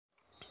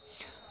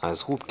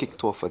As Hope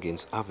kicked off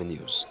against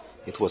Avenues,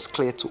 it was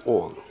clear to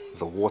all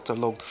the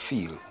waterlogged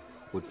field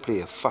would play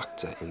a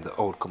factor in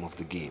the outcome of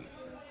the game.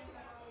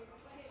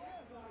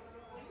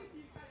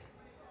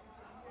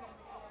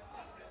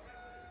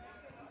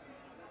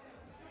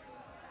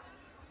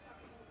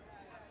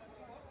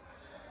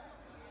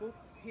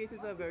 Hate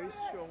is a very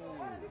strong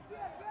word.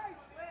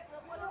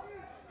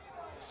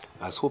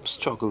 As Hope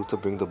struggled to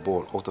bring the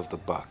ball out of the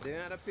back,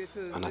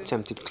 an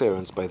attempted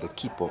clearance by the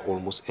keeper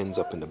almost ends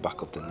up in the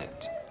back of the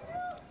net.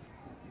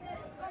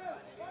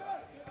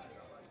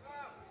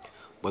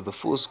 But the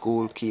first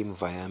goal came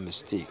via a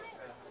mistake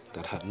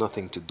that had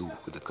nothing to do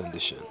with the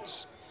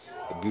conditions.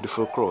 A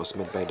beautiful cross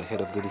met by the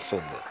head of the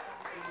defender.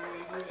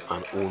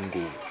 An own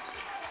goal.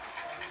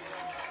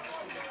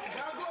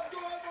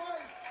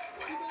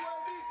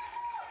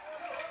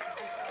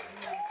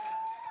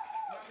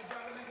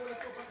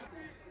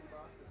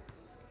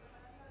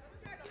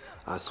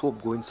 As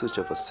Hope go in search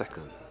of a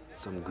second,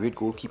 some great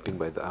goalkeeping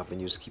by the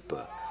Avenues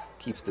keeper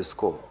keeps the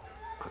score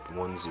at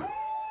 1-0.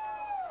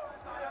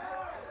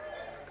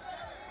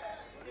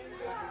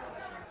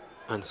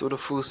 And so the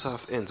first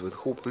half ends with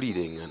Hope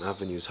leading and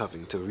Avenues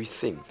having to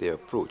rethink their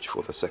approach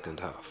for the second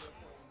half.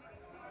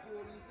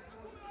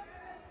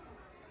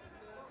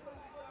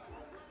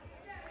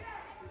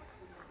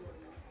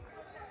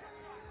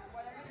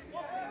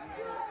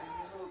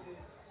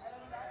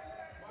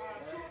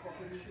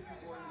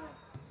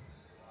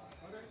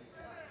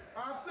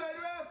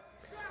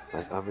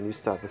 As Avenues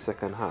start the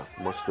second half,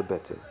 much the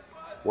better.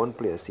 One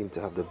player seemed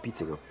to have the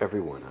beating of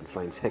everyone and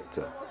finds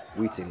Hector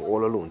waiting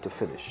all alone to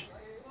finish.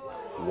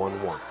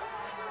 1-1.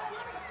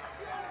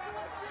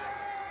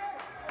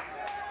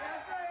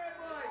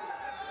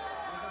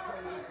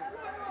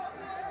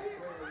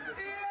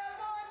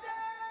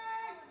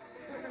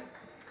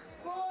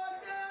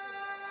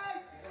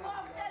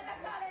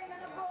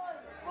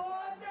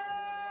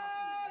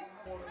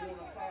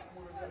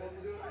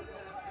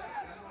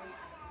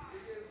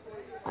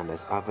 And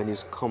as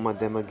Avenues come at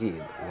them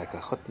again like a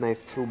hot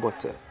knife through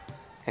butter,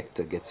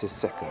 Hector gets his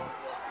second.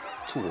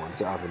 2-1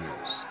 to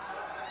Avenues.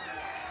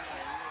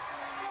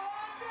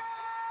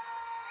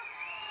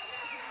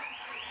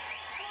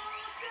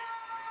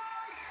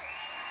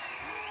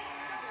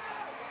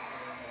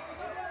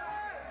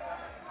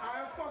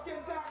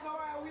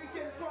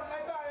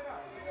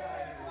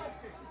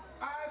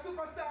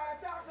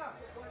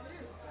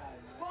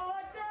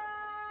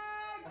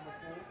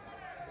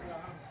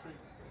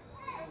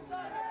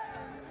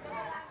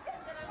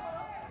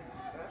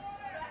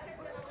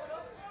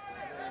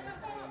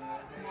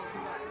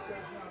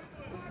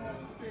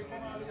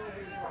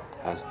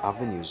 As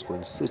Avenues go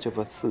in search of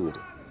a third,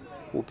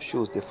 Hope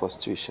shows their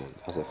frustration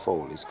as a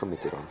foul is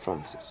committed on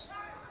Francis.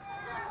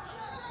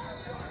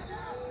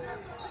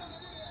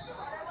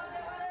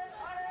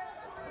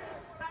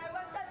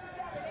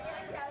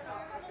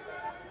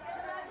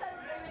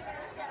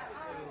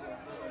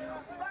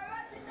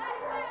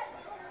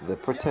 The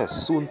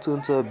protest soon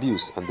turned to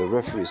abuse and the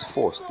referee is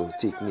forced to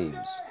take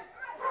names.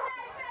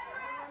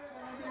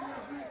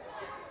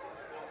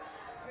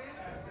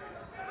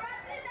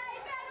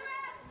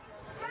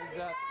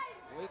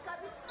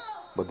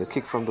 But the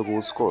kick from the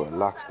goal scorer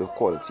lacks the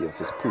quality of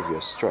his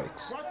previous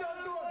strikes.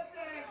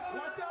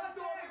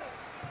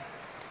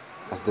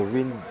 As the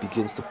rain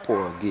begins to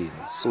pour again,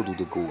 so do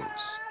the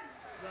goals.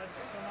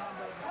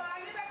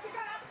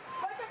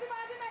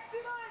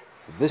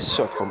 This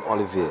shot from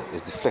Olivier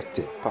is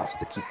deflected past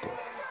the keeper.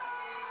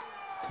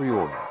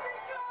 3-1.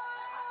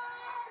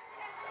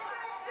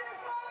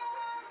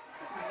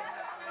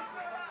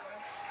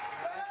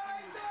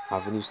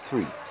 Avenues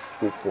 3,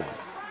 Hope 1.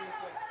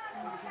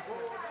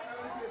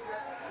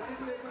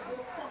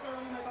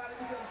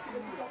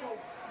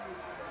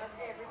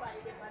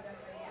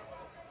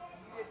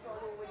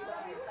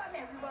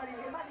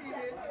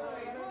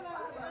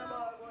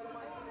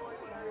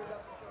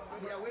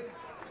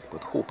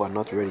 But Hope are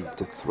not ready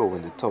to throw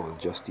in the towel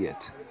just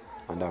yet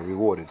and are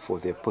rewarded for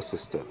their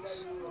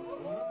persistence.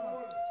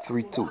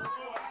 3-2.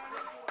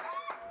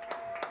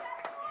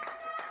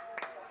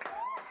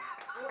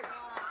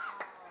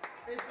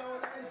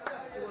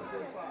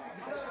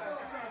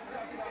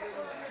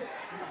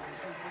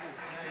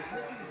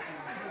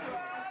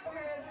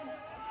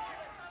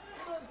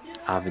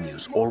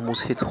 Avenues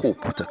almost hit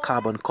Hope with a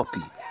carbon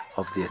copy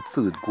of their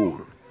third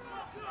goal.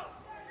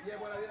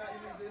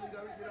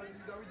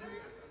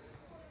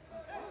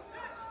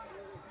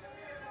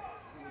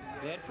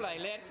 Let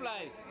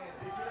fly.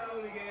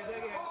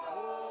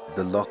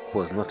 The luck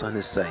was not on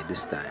his side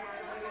this time.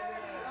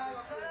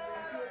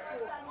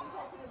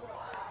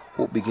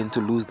 Hope begin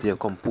to lose their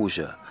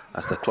composure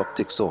as the clock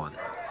ticks on.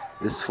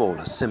 This foul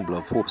a symbol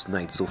of Hope's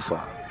night so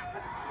far.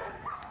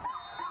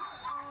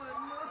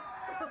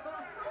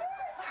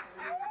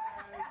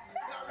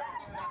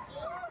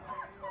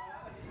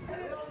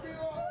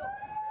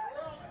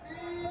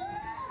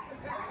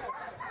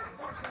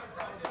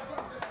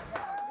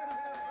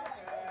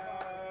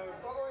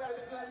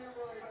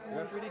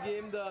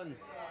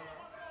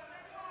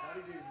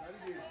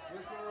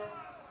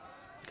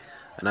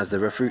 And as the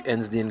referee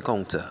ends the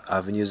encounter,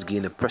 Avenues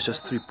gain a precious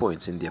 3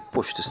 points in their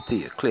push to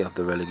stay clear of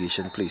the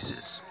relegation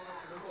places.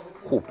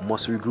 Hope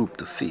must regroup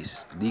to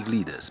face league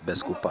leaders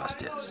Besco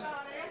Pastures.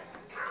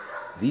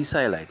 These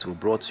highlights were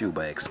brought to you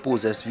by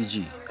Expose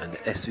SVG and the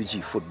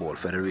SVG Football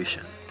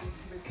Federation.